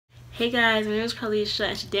Hey guys, my name is Carlisha,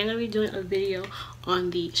 and today I'm going to be doing a video on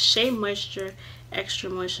the Shea Moisture Extra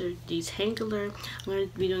Moisture Detangler. I'm going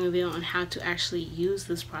to be doing a video on how to actually use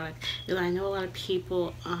this product, because I know a lot of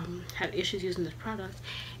people have issues using this product,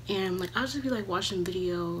 and like I'll just be like watching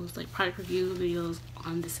videos, like product review videos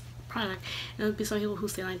on this product, and there'll be some people who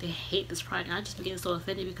say like they hate this product, and I just be getting so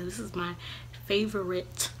offended because this is my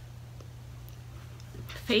favorite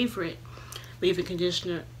leave-in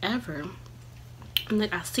conditioner ever. And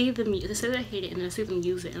like I see them, they say they hate it, and then I see them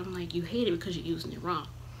use it, and I'm like, you hate it because you're using it wrong.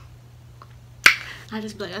 I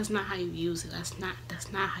just be like, that's not how you use it. That's not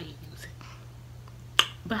how you use it.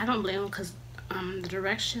 But I don't blame them, because the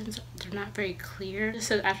directions, they're not very clear. It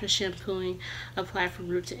says after shampooing, apply from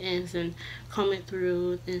root to ends and comb it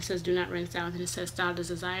through, and it says do not rinse out, and it says style as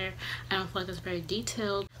desired. I don't feel like that's very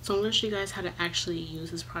detailed, so I'm going to show you guys how to actually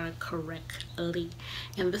use this product correctly.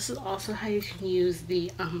 And this is also how you can use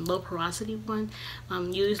the low porosity one.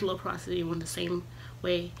 Use low porosity one the same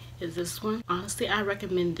way as this one. Honestly, I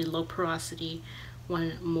recommend the low porosity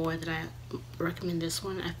one more than I recommend this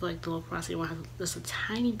one. I feel like the low porosity one has just a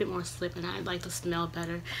tiny bit more slip, and I like the smell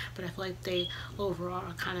better, but I feel like they overall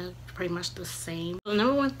are kind of pretty much the same. The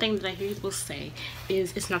number one thing that I hear people say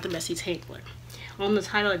is it's not the best detangler. On the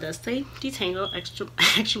title it does say Detangler Extra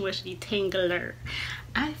Moisture Detangler.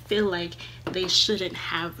 I feel like they shouldn't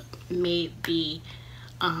have made the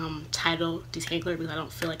title Detangler, because I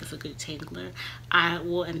don't feel like it's a good detangler. I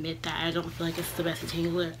will admit that I don't feel like it's the best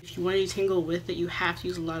detangler. If you want to detangle with it, you have to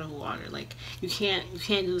use a lot of water. Like you can't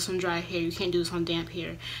do this on dry hair, you can't do this on damp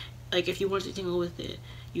hair. Like if you want to detangle with it,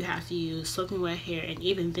 you have to use soaking wet hair, and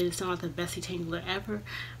even then it's not the best detangler ever,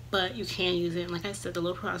 but you can use it. And like I said, the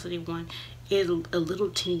low porosity one is a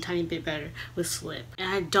little tiny bit better with slip. And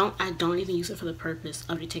I don't even use it for the purpose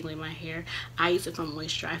of detangling my hair. I use it for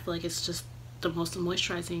moisture. I feel like it's just the most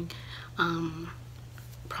moisturizing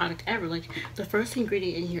product ever. Like the first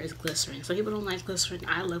ingredient in here is glycerin. So people don't like glycerin.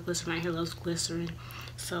 I love glycerin. My hair loves glycerin.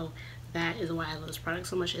 So that is why I love this product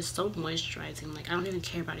so much. It's so moisturizing. Like I don't even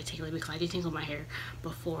care about detangling, because I detangle my hair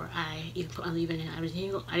before I even put my leave-in in. I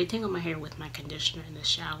detangle my hair with my conditioner in the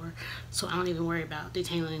shower. So I don't even worry about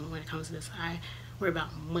detangling when it comes to this. I worry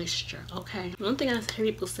about moisture. Okay. One thing I hear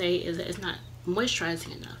people say is that it's not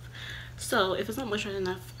moisturizing enough. So if it's not moisturizing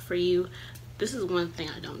enough for you, this is one thing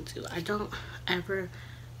I don't do. I don't ever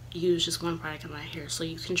use just one product in my hair. So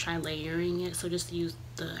you can try layering it. So just use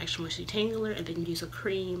the Extra Moisture Detangler, and then use a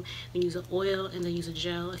cream, then use an oil, and then use a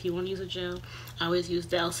gel. If you want to use a gel, I always use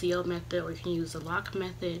the LCO method, or you can use the lock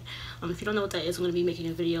method. If you don't know what that is, I'm going to be making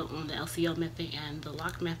a video on the LCO method and the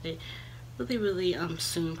lock method really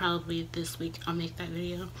soon. Probably this week I'll make that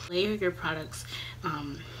video. Layer your products.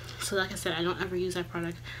 So like I said, I don't ever use that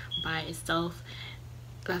product by itself.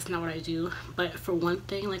 That's not what I do. But for one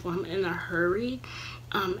thing, like when I'm in a hurry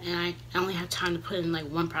and I only have time to put in like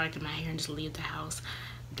one product in my hair and just leave the house,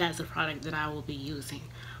 that's a product that I will be using.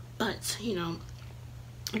 But you know,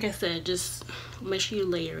 like I said, just make sure you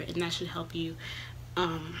layer it, and that should help you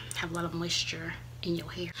have a lot of moisture in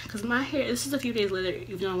your hair. Because my hair, this is a few days later,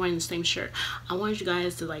 even though I'm wearing the same shirt. I wanted you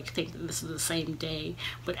guys to like think that this is the same day,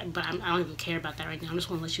 but I don't even care about that right now. I just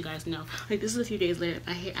want to let you guys know, like, this is a few days later.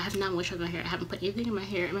 My hair, I have not moisturized my hair. I haven't put anything in my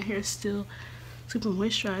hair, and my hair is still super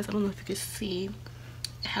moisturized. I don't know if you can see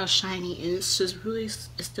how shiny it is. It's just really, it's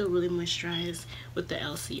still really moisturized with the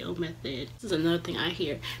LCO method. This is another thing I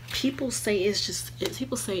hear. People say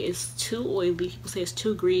people say it's too oily. People say it's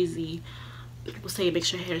too greasy. People say it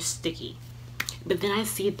makes your hair sticky. But then I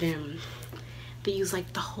see them, they use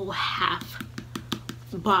like the whole half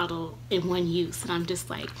bottle in one use, and I'm just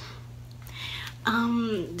like,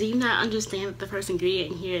 do you not understand that the first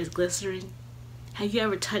ingredient in here is glycerin? Have you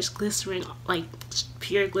ever touched glycerin, like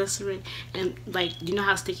pure glycerin, and like, you know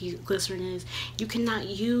how sticky glycerin is? You cannot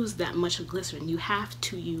use that much of glycerin. You have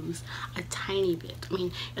to use a tiny bit. I mean,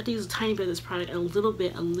 you have to use a tiny bit of this product, and a little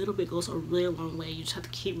bit goes a really long way. You just have to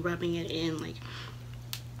keep rubbing it in. Like,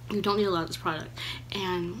 you don't need a lot of this product.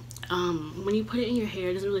 And when you put it in your hair,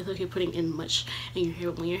 it doesn't really feel like you're putting in much in your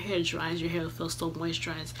hair. But when your hair dries, your hair will feel so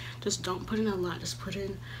moisturized. Just don't put in a lot. Just put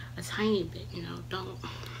in a tiny bit, you know.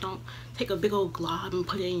 Don't take a big old glob and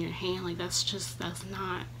put it in your hand. Like, that's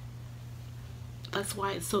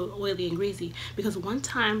why it's so oily and greasy. Because one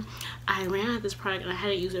time I ran out of this product, and I had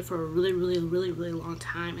to use it for a really long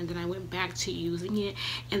time, and then I went back to using it,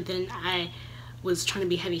 and then I was trying to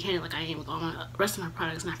be heavy-handed like I am with all my rest of my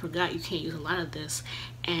products, and I forgot you can't use a lot of this,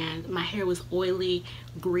 and my hair was oily,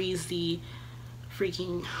 greasy,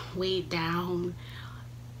 freaking weighed down.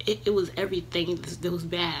 It was everything that was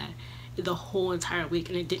bad the whole entire week,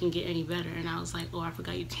 and it didn't get any better. And I was like, oh, I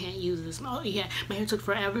forgot you can't use this. Oh yeah, my hair took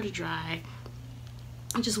forever to dry.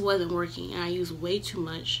 it just wasn't working, and I used way too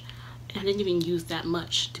much, and I didn't even use that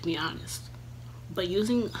much, to be honest. But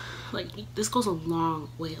using, like, this goes a long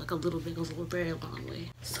way. Like, a little bit goes a very long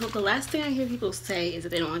way. So the last thing I hear people say is that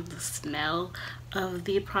they don't like the smell of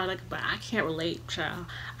the product, but I can't relate, child.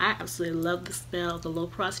 I absolutely love the smell of the low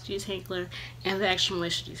porosity detangler and the extra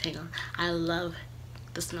moisture detangler. I love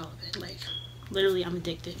the smell of it. Like, literally, I'm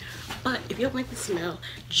addicted. But if you don't like the smell,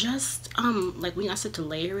 just like when I said to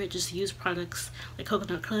layer it, just use products like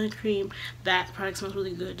coconut curling cream. That product smells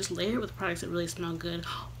really good. Just layer it with products that really smell good.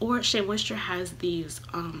 Or Shea Moisture has these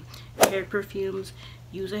hair perfumes.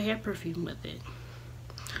 Use a hair perfume with it.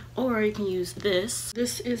 Or you can use this.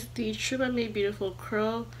 This is the True by Made Beautiful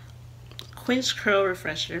Quench Curl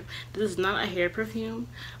Refresher. This is not a hair perfume,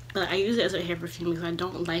 but I use it as a hair perfume because I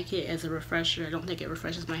don't like it as a refresher. I don't think it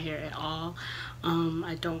refreshes my hair at all.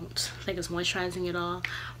 I don't think it's moisturizing at all.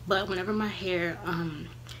 But whenever my hair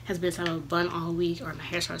has been inside of a bun all week, or my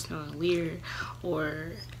hair starts smelling weird,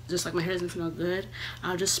 or just like my hair doesn't smell good,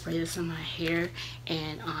 I'll just spray this in my hair,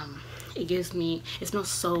 and it smells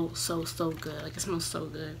so good. Like, it smells so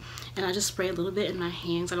good. And I just spray a little bit in my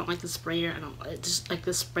hands. I don't like the sprayer. It just like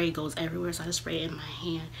the spray goes everywhere, so I just spray it in my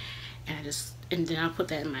hand, and then I'll put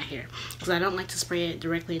that in my hair, because I don't like to spray it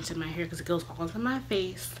directly into my hair because it goes all into my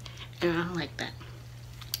face, and I don't like that.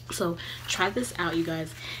 So try this out, you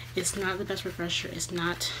guys. It's not the best refresher. It's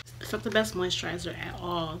not the best moisturizer at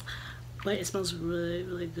all, but it smells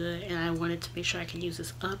really good, and I wanted to make sure I can use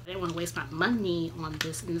this up. I didn't want to waste my money on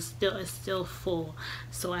this, and it's still full,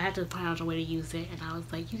 so I had to find out a way to use it. And I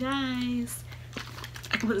was like, you guys,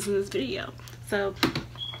 I can put this in this video. So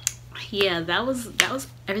yeah, that was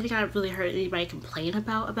everything I really heard anybody complain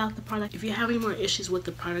about the product. If you have any more issues with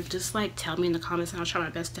the product, just like tell me in the comments, and I'll try my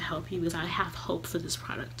best to help you, because I have hope for this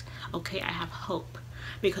product. Okay, I have hope,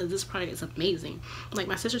 because this product is amazing. Like,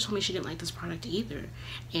 my sister told me she didn't like this product either,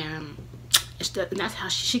 and that's how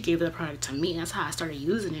she gave the product to me. That's how I started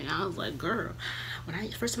using it. And I was like, girl,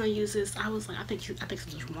 first time I used this, I was like, I think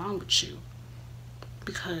something's wrong with you,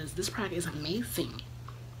 because this product is amazing.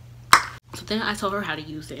 So then I told her how to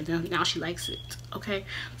use it, and then now she likes it. Okay,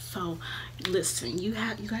 so listen,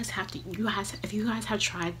 if you guys have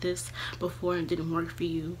tried this before and it didn't work for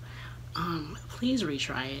you, please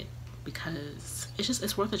retry it, because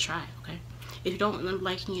it's worth a try. Okay, if you don't end up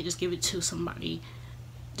liking it, just give it to somebody.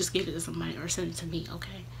 Just give it to somebody, or send it to me.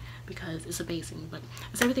 Okay, because it's amazing. But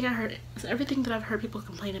it's everything I heard. It's everything that I've heard people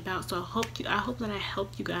complain about. So I hope that I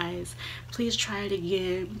helped you guys. Please try it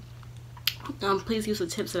again. Please use the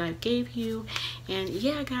tips that I gave you. And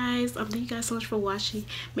yeah, guys, thank you guys so much for watching.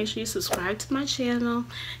 Make sure you subscribe to my channel,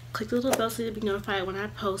 click the little bell so you'll be notified when I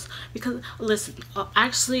post, because listen,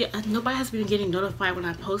 actually nobody has been getting notified when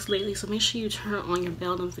I post lately, so make sure you turn on your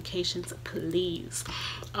bell notifications, please.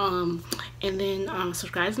 And then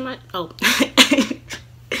subscribe to my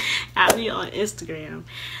add me on Instagram,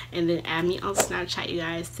 and then add me on Snapchat, you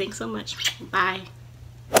guys. Thanks so much. Bye.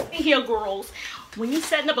 Here, girls, when you're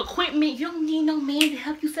setting up equipment, you don't need no man to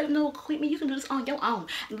help you set up no equipment. You can do this on your own.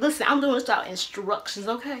 Listen, I'm doing this without instructions,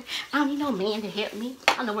 okay? I don't need no man to help me.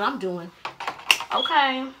 I know what I'm doing.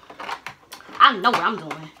 Okay? I know what I'm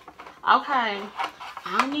doing. Okay?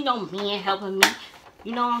 I don't need no man helping me.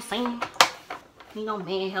 You know what I'm saying? I need no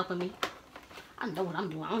man helping me. I know what I'm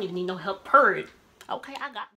doing. I don't even need no help, period. Okay, I got